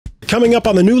Coming up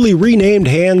on the newly renamed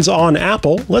Hands on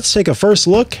Apple, let's take a first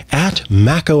look at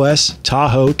macOS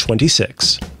Tahoe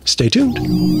 26. Stay tuned.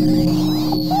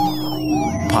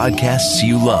 Podcasts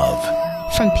you love.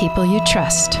 From people you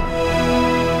trust.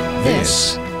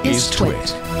 This is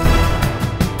Twit.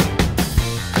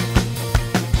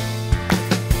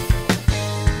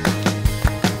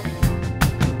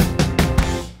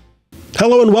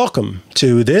 Hello and welcome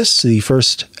to this, the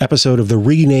first episode of the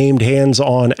renamed Hands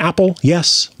on Apple.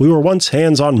 Yes, we were once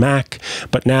Hands on Mac,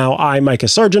 but now I, Mikah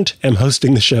Sargent, am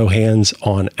hosting the show Hands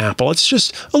on Apple. It's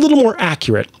just a little more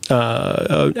accurate,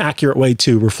 an accurate way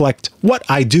to reflect what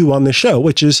I do on the show,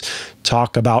 which is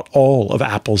talk about all of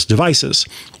Apple's devices.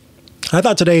 I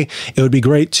thought today it would be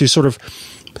great to sort of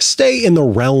stay in the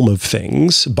realm of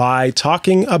things by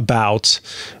talking about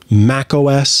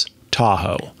macOS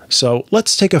Tahoe. So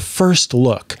let's take a first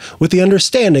look with the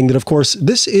understanding that, of course,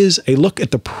 this is a look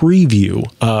at the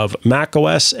preview of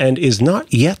macOS and is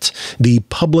not yet the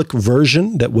public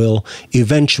version that will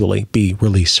eventually be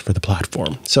released for the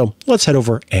platform. So let's head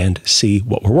over and see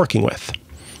what we're working with.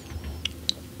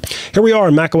 Here we are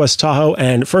in macOS Tahoe,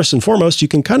 and first and foremost, you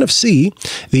can kind of see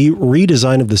the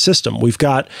redesign of the system. We've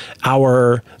got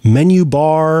our menu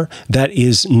bar that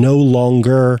is no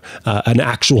longer an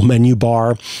actual menu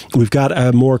bar. We've got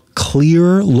a more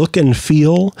clear look and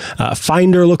feel.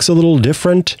 Finder looks a little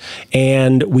different,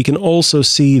 and we can also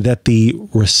see that the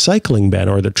recycling bin,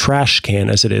 or the trash can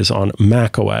as it is on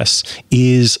macOS,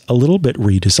 is a little bit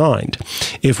redesigned.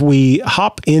 If we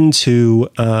hop into,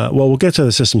 well, we'll get to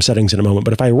the system settings in a moment,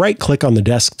 but if I right-click on the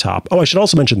desktop, oh, I should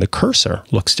also mention the cursor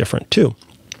looks different too.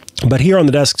 But here on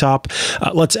the desktop,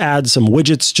 let's add some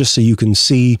widgets just so you can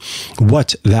see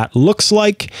what that looks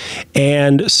like.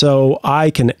 And so I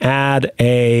can add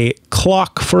a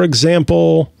clock, for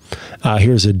example.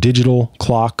 Here's a digital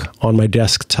clock on my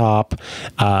desktop.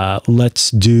 Let's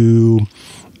do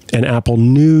an Apple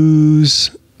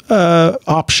News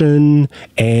option,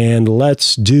 and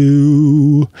let's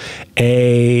do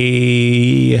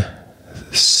a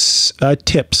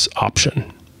tips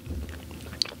option.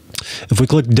 If we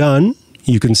click done,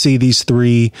 you can see these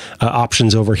three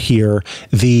options over here.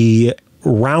 The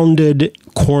rounded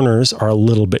corners are a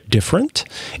little bit different,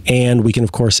 and we can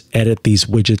of course edit these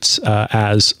widgets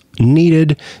as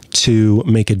needed to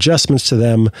make adjustments to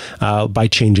them by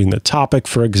changing the topic,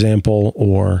 for example,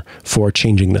 or for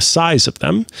changing the size of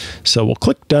them. So we'll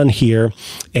click done here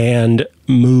and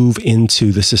move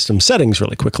into the system settings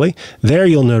really quickly. There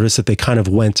you'll notice that they kind of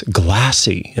went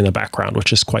glassy in the background,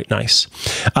 which is quite nice.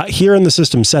 Here in the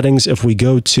system settings, if we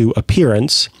go to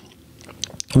appearance,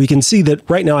 we can see that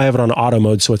right now I have it on auto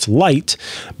mode, so it's light,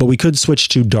 but we could switch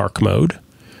to dark mode.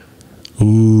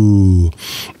 Ooh.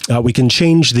 We can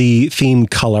change the theme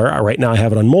color. Right now I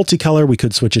have it on multicolor. We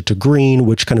could switch it to green,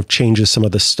 which kind of changes some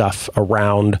of the stuff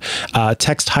around.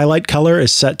 Text highlight color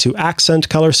is set to accent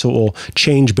color, so it will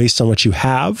change based on what you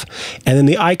have. And then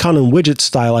the icon and widget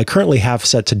style I currently have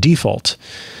set to default.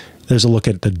 There's a look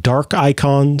at the dark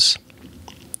icons,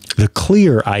 the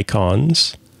clear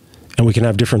icons, and we can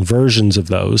have different versions of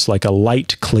those, like a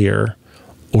light clear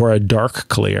or a dark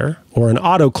clear, or an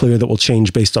auto clear that will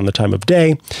change based on the time of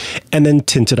day, and then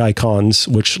tinted icons,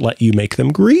 which let you make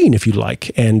them green if you'd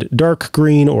like, and dark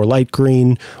green or light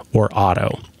green or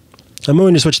auto. I'm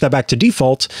going to switch that back to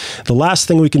default. The last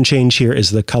thing we can change here is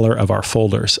the color of our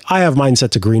folders. I have mine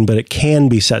set to green, but it can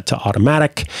be set to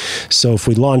automatic. So if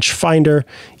we launch Finder,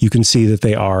 you can see that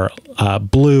they are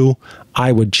blue.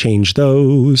 I would change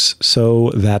those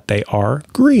so that they are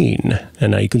green.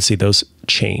 And now you can see those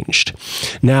changed.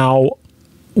 Now,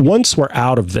 once we're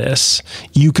out of this,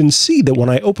 you can see that when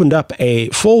I opened up a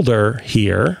folder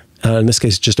here, in this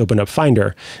case, just opened up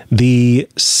Finder, the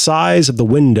size of the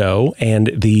window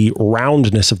and the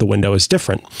roundness of the window is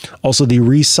different. Also, the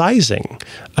resizing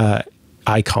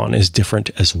icon is different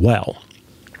as well.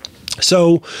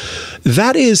 So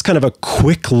that is kind of a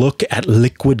quick look at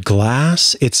liquid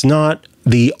glass. It's not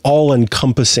the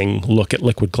all-encompassing look at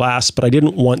liquid glass, but I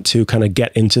didn't want to kind of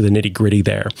get into the nitty-gritty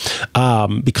there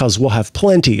because we'll have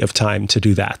plenty of time to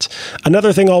do that.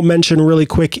 Another thing I'll mention really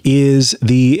quick is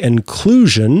the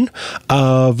inclusion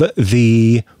of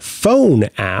the phone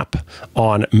app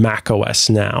on macOS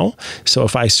now. So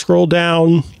if I scroll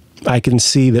down, I can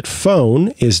see that phone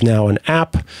is now an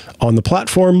app on the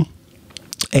platform,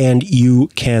 and you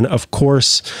can, of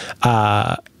course,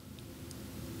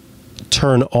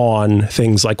 turn on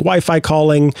things like Wi-Fi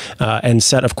calling and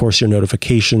set, of course, your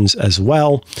notifications as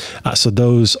well. So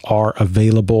those are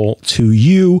available to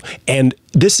you. And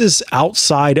this is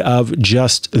outside of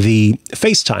just the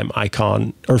FaceTime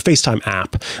icon or FaceTime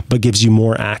app, but gives you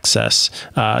more access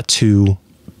to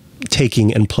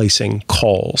taking and placing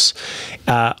calls.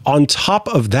 On top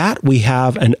of that, we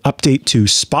have an update to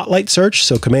Spotlight Search.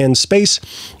 So Command Space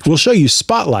will show you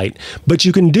Spotlight, but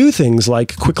you can do things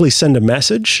like quickly send a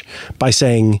message by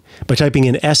typing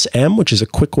in SM, which is a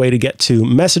quick way to get to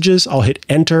messages. I'll hit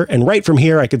enter, and right from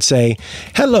here, I could say,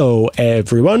 hello,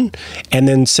 everyone, and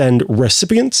then send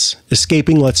recipients.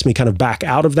 Escaping lets me kind of back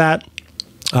out of that.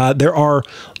 There are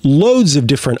loads of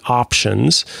different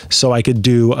options. So I could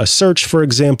do a search, for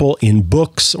example, in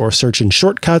books or search in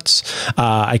shortcuts.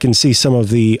 I can see some of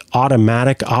the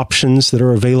automatic options that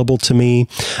are available to me.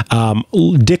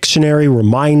 Dictionary,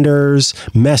 reminders,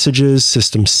 messages,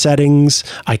 system settings.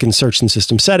 I can search in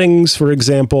system settings, for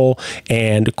example,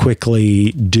 and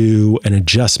quickly do an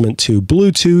adjustment to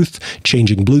Bluetooth,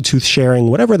 changing Bluetooth sharing,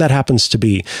 whatever that happens to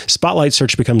be. Spotlight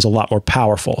Search becomes a lot more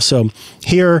powerful. So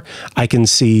here I can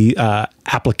see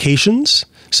applications.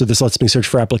 So this lets me search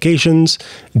for applications.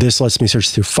 This lets me search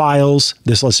through files.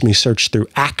 This lets me search through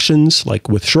actions, like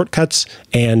with shortcuts.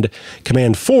 And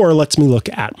Command 4 lets me look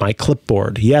at my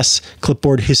clipboard. Yes,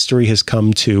 clipboard history has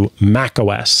come to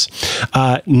macOS.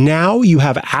 Now you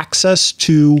have access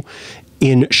to,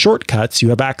 in shortcuts, you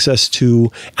have access to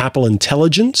Apple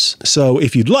Intelligence. So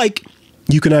if you'd like,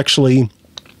 you can actually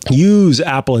use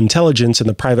Apple Intelligence in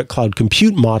the private cloud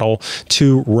compute model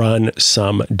to run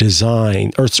some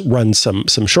design or run some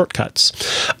shortcuts.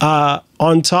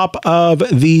 On top of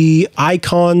the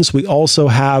icons, we also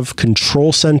have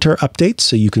Control Center updates.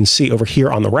 So you can see over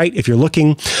here on the right, if you're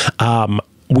looking,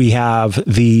 we have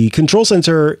the Control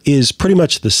Center is pretty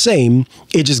much the same.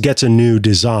 It just gets a new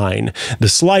design. The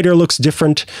slider looks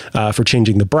different for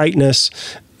changing the brightness.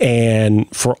 And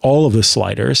for all of the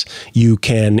sliders, you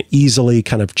can easily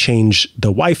kind of change the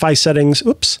Wi-Fi settings,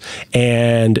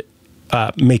 and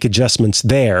make adjustments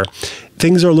there.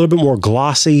 Things are a little bit more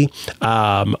glossy,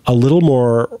 a little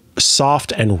more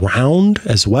soft and round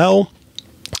as well.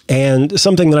 And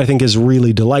something that I think is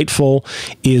really delightful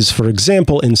is, for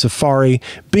example, in Safari,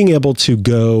 being able to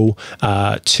go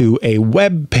to a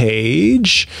web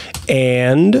page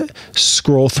and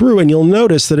scroll through, and you'll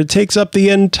notice that it takes up the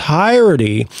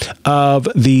entirety of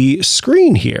the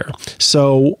screen here.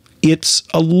 So it's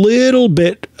a little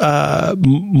bit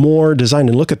more designed,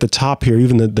 and look at the top here,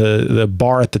 even the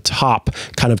bar at the top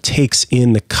kind of takes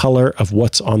in the color of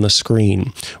what's on the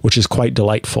screen, which is quite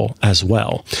delightful as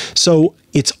well. So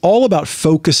it's all about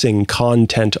focusing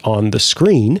content on the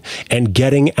screen and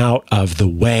getting out of the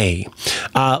way.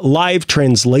 Live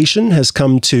translation has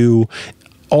come to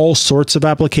all sorts of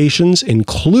applications,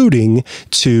 including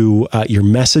to your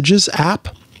Messages app.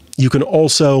 You can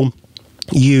also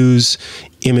use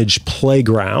Image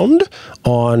Playground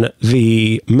on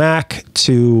the Mac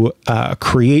to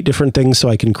create different things. So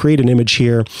I can create an image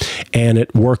here, and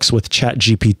it works with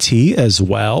ChatGPT as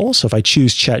well. So if I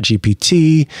choose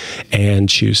ChatGPT and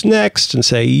choose next and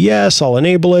say, yes, I'll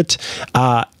enable it.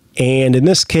 And in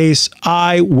this case,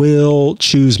 I will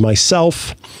choose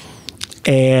myself,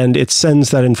 and it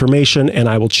sends that information, and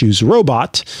I will choose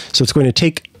robot. So it's going to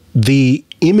take the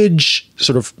image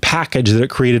sort of package that it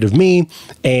created of me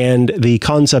and the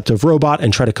concept of robot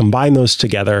and try to combine those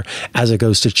together as it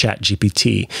goes to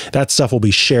ChatGPT. That stuff will be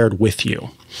shared with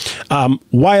you.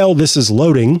 While this is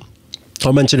loading,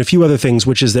 I'll mention a few other things,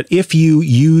 which is that if you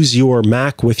use your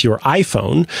Mac with your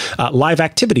iPhone, live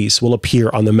activities will appear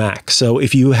on the Mac. So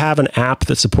if you have an app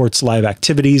that supports live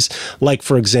activities, like,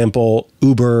 for example,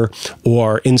 Uber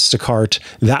or Instacart,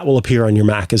 that will appear on your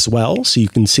Mac as well. So you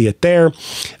can see it there.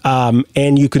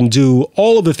 And you can do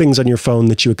all of the things on your phone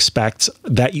that you expect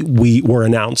that we were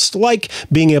announced, like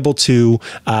being able to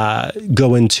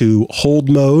go into hold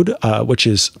mode, which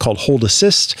is called Hold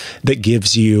Assist, that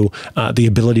gives you the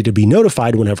ability to be notified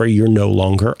whenever you're no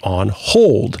longer on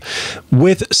hold.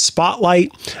 With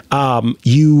Spotlight,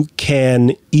 you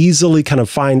can easily kind of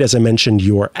find, as I mentioned,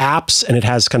 your apps, and it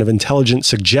has kind of intelligent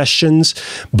suggestions.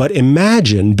 But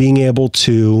imagine being able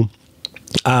to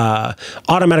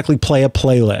automatically play a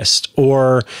playlist,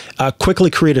 or quickly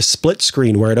create a split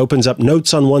screen where it opens up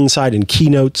notes on one side and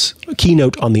keynote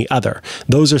on the other.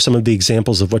 Those are some of the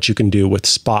examples of what you can do with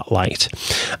Spotlight.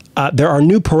 There are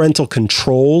new parental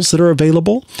controls that are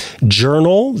available.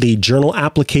 Journal, the Journal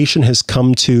application, has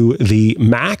come to the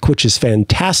Mac, which is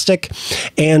fantastic.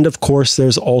 And of course,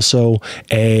 there's also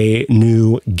a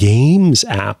new Games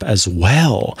app as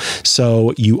well.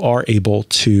 So you are able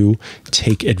to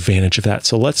take advantage of that.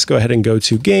 So let's go ahead and go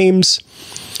to Games,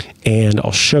 and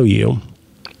I'll show you.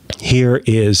 Here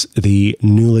is the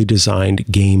newly designed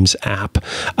Games app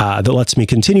that lets me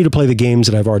continue to play the games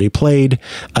that I've already played,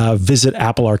 visit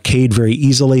Apple Arcade very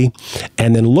easily,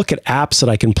 and then look at apps that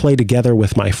I can play together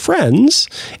with my friends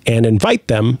and invite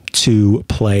them to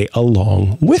play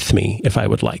along with me if I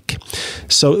would like.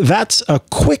 So that's a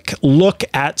quick look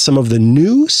at some of the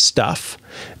new stuff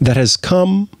that has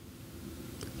come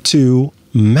to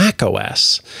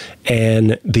macOS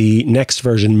and the next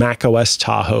version, macOS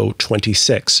Tahoe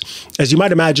 26. As you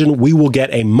might imagine, we will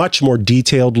get a much more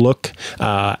detailed look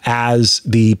as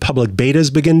the public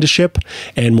betas begin to ship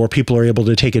and more people are able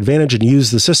to take advantage and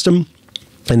use the system.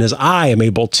 And as I am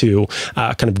able to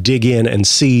kind of dig in and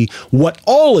see what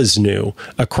all is new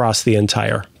across the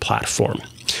entire platform.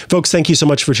 Folks, thank you so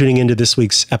much for tuning into this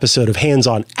week's episode of Hands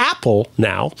on Apple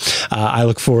Now. I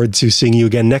look forward to seeing you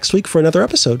again next week for another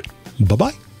episode.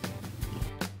 Bye-bye.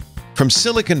 From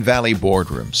Silicon Valley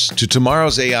boardrooms to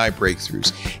tomorrow's AI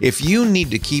breakthroughs, if you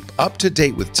need to keep up to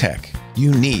date with tech,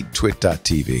 you need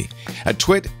Twit.tv. At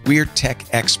Twit, we're tech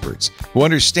experts who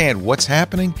understand what's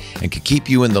happening and can keep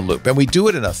you in the loop. And we do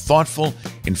it in a thoughtful,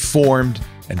 informed,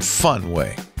 and fun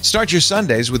way. Start your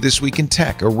Sundays with This Week in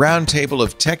Tech, a roundtable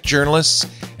of tech journalists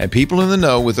and people in the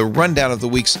know with a rundown of the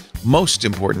week's most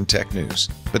important tech news.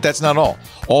 But that's not all.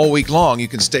 All week long, you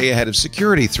can stay ahead of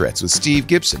security threats with Steve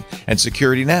Gibson and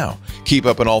Security Now. Keep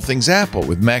up on all things Apple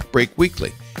with Mac Break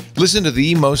Weekly. Listen to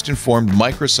the most informed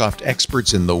Microsoft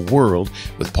experts in the world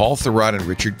with Paul Thurrott and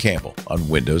Richard Campbell on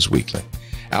Windows Weekly.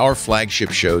 Our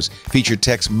flagship shows feature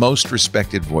tech's most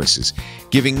respected voices,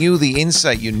 giving you the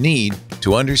insight you need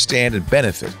to understand and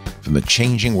benefit from the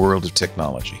changing world of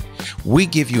technology. We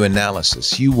give you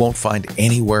analysis you won't find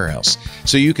anywhere else,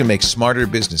 so you can make smarter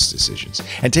business decisions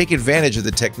and take advantage of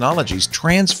the technologies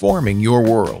transforming your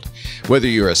world. Whether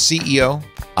you're a CEO,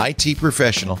 IT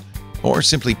professional, or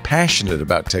simply passionate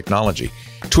about technology,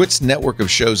 Twit's network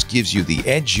of shows gives you the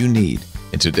edge you need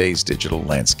in today's digital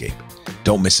landscape.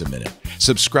 Don't miss a minute.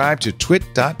 Subscribe to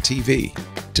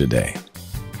Twit.tv today.